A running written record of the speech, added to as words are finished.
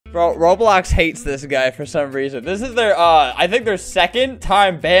Bro, Roblox hates this guy for some reason. This is their, I think their second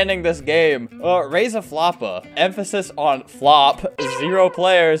time banning this game. Raise a Floppa. Emphasis on flop. 0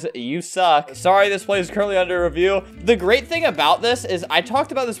 players. You suck. Sorry, this play is currently under review. The great thing about this is, I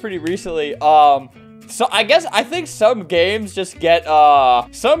talked about this pretty recently, so I think some games just get,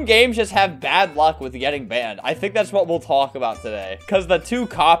 some games just have bad luck with getting banned. I think that's what we'll talk about today. Because the 2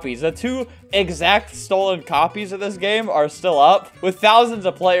 copies, the 2 exact stolen copies of this game are still up with thousands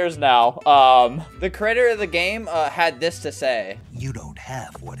of players now. The creator of the game, had this to say. You don't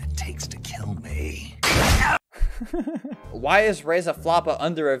have what it takes to kill me. Why is Raise a Floppa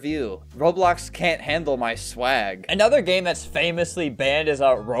under review? Roblox can't handle my swag. Another game that's famously banned is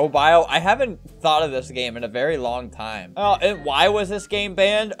Roblox. I haven't thought of this game in a very long time. And why was this game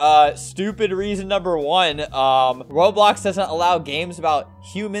banned? Stupid reason number 1. Roblox doesn't allow games about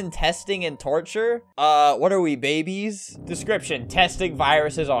human testing and torture. What are we, babies? Description: testing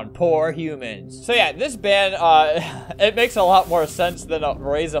viruses on poor humans. So yeah, this ban, it makes a lot more sense than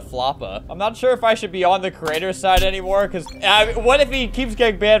Raise a Floppa. I'm not sure if I should be on the creator's side anymore, because what if he keeps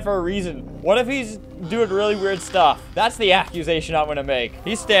getting banned for a reason? What if he's doing really weird stuff? That's the accusation I'm gonna make.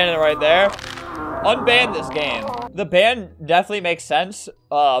 He's standing right there. Unban this game. The ban definitely makes sense,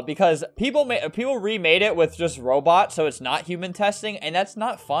 because people remade it with just robots, so it's not human testing, and that's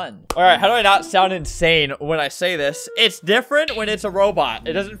not fun. All right, how do I not sound insane when I say this? It's different when it's a robot.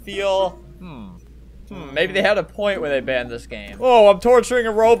 It doesn't feel, maybe they had a point when they banned this game. Oh, I'm torturing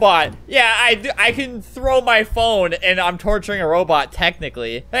a robot. Yeah, I can throw my phone and I'm torturing a robot,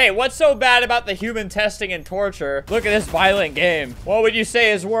 technically. Hey, what's so bad about the human testing and torture? Look at this violent game. What would you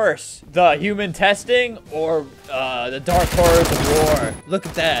say is worse? The human testing or the dark horrors of war? Look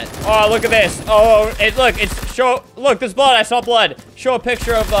at that. Oh, look at this. Oh, look, there's blood. I saw blood. Show a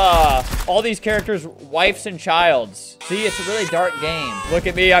picture of all these characters' wives and childs. See, it's a really dark game. Look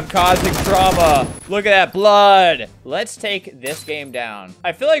at me, I'm causing trauma. Look at that blood. Let's take this game down.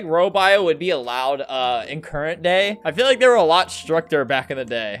 I feel like Roblox would be allowed in current day. I feel like they were a lot stricter back in the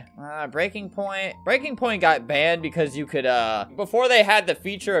day. Breaking Point. Breaking Point got banned because you could before they had the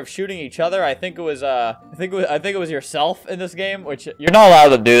feature of shooting each other. I think it was yourself in this game, which you're not allowed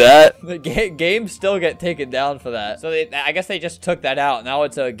to do that. The games still get taken down for that. So I guess they just took that out. Now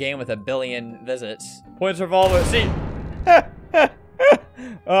it's a game with 1 billion visits. Points revolver. See.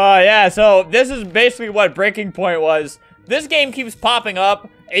 Yeah, so this is basically what Breaking Point was. This game keeps popping up.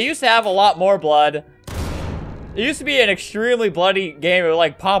 It used to have a lot more blood. It used to be an extremely bloody game. It would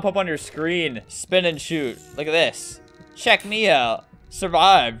like pop up on your screen. Spin and shoot. Look at this. Check me out.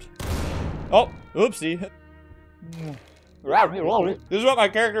 Survived. Oh, oopsie. This is what my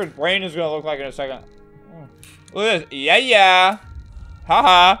character's brain is gonna look like in a second. Look at this. Yeah.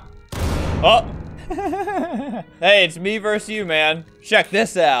 Haha. Oh. Hey, it's me versus you, man. Check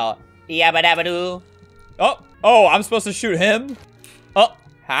this out. Yabba-dabba-doo. Oh, I'm supposed to shoot him? Oh,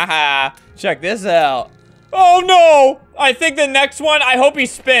 haha. Check this out. Oh, no. I think the next one, I hope he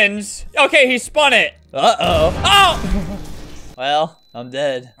spins. Okay, he spun it. Uh-oh. Oh! Well, I'm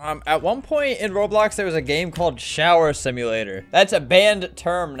dead. At one point in Roblox, there was a game called Shower Simulator. That's a banned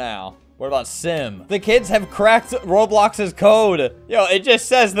term now. What about Sim? The kids have cracked Roblox's code. Yo, it just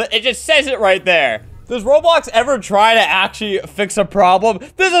says it right there. Does Roblox ever try to actually fix a problem?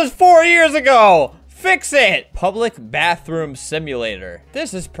 This is 4 years ago. Fix it. Public Bathroom Simulator.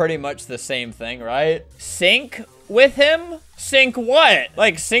 This is pretty much the same thing, right? Sync with him? Sync what?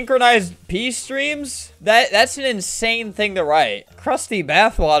 Like synchronized pee streams? That's an insane thing to write. Crusty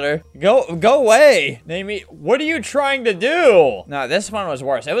bathwater. Go away. Namey, what are you trying to do? No, this one was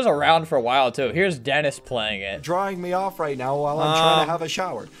worse. It was around for a while too. Here's Dennis playing it. Drying me off right now while I'm trying to have a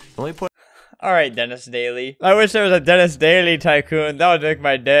shower. Let me put. All right, Dennis Daily. I wish there was a Dennis Daily tycoon. That would make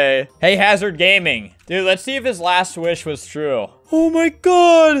my day. Hey, Hazard Gaming. Dude, let's see if his last wish was true. Oh my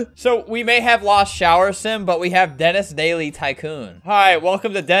god. So we may have lost Shower Sim, but we have Dennis Daily Tycoon. Hi,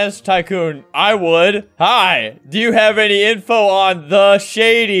 welcome to Dennis Tycoon. I would. Hi, do you have any info on The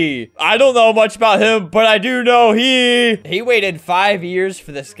Shady? I don't know much about him, but I do know he waited 5 years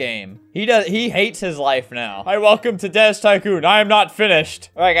for this game. He hates his life now. Hi, welcome to Dennis Tycoon. I am not finished.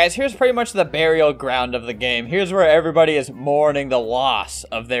 All right, guys, here's pretty much the burial ground of the game. Here's where everybody is mourning the loss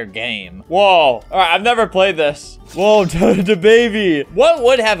of their game. Whoa. All right, I've never played this. Whoa, the baby. What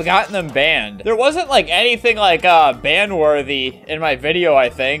would have gotten them banned? There wasn't like anything like ban-worthy in my video, I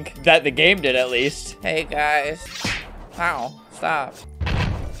think. That the game did, at least. Hey, guys. Ow, stop.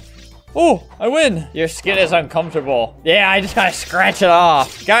 Oh, I win. Your skin is uncomfortable. Yeah, I just gotta scratch it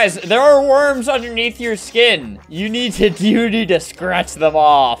off. Guys, there are worms underneath your skin. You need to scratch them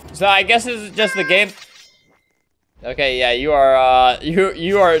off. So I guess this is just the game. Okay, yeah, you are,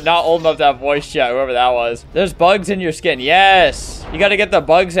 you are not old enough to have voice chat, whoever that was. There's bugs in your skin. Yes! You gotta get the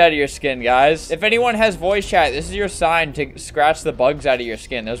bugs out of your skin, guys. If anyone has voice chat, this is your sign to scratch the bugs out of your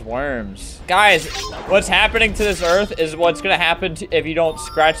skin. There's worms. Guys, what's happening to this earth is what's gonna happen if you don't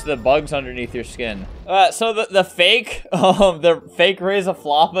scratch the bugs underneath your skin. So the fake Raise of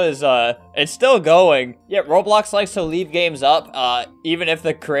Floppa is, it's still going. Yeah, Roblox likes to leave games up, even if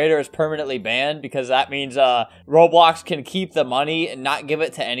the creator is permanently banned, because that means, Roblox can keep the money and not give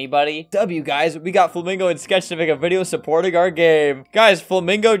it to anybody. Guys, we got Flamingo and Sketch to make a video supporting our game. Guys,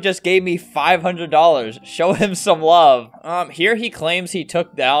 Flamingo just gave me $500. Show him some love. Here he claims he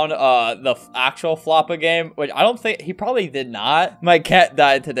took down, the actual Floppa game, which I don't think, he probably did not. My cat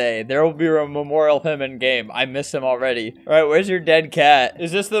died today. There will be a memorial of him in game. I miss him already. All right, where's your dead cat?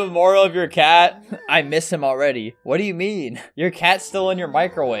 Is this the memorial of your cat? I miss him already. What do you mean? Your cat's still in your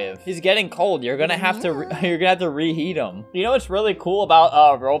microwave. He's getting cold. You're gonna have to reheat him. You know what's really cool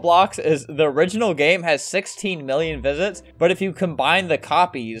about Roblox is the original game has 16 million visits, but if you combine the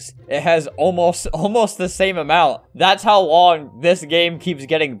copies, it has almost the same amount. That's how long this game keeps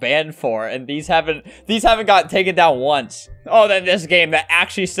getting banned for, and these haven't got taken down once. Oh, then this game that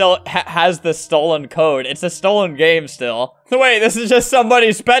actually still has the stolen code. It's a stolen game still. Wait, this is just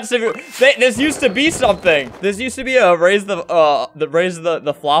somebody's pet simulator. This used to be something. This used to be a Raise the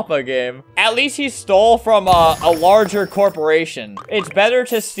Floppa game. At least he stole from a larger corporation. It's better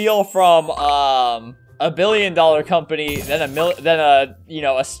to steal from a billion-dollar company than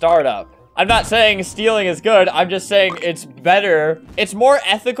a startup. I'm not saying stealing is good. I'm just saying it's better. It's more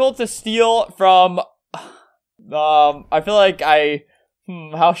ethical to steal from I feel like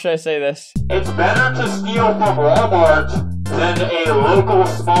how should I say this? It's better to steal from Walmart than a local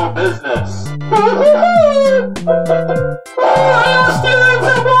small business. Stealing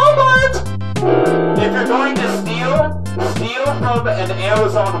from Walmart! If you're going to steal from an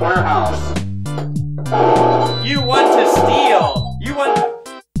Amazon warehouse. You want to steal. You want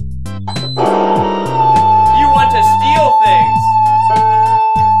to steal things.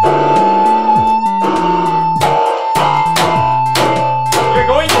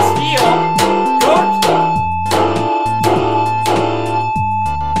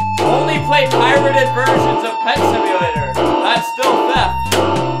 Pirated versions of Pet Simulator. That's still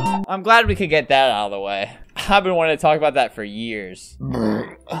theft. I'm glad we could get that out of the way. I've been wanting to talk about that for years.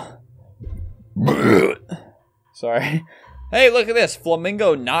 Sorry. Hey, look at this.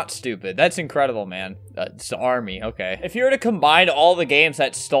 Flamingo not stupid. That's incredible, man. It's the army. Okay. If you were to combine all the games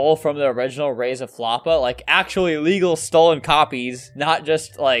that stole from the original Raise of Floppa, like actually legal stolen copies, not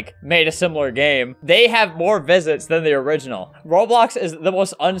just like made a similar game, they have more visits than the original. Roblox is the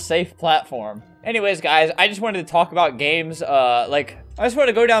most unsafe platform. Anyways, guys, I just wanted to talk about games, I just want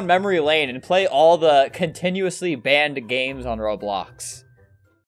to go down memory lane and play all the continuously banned games on Roblox.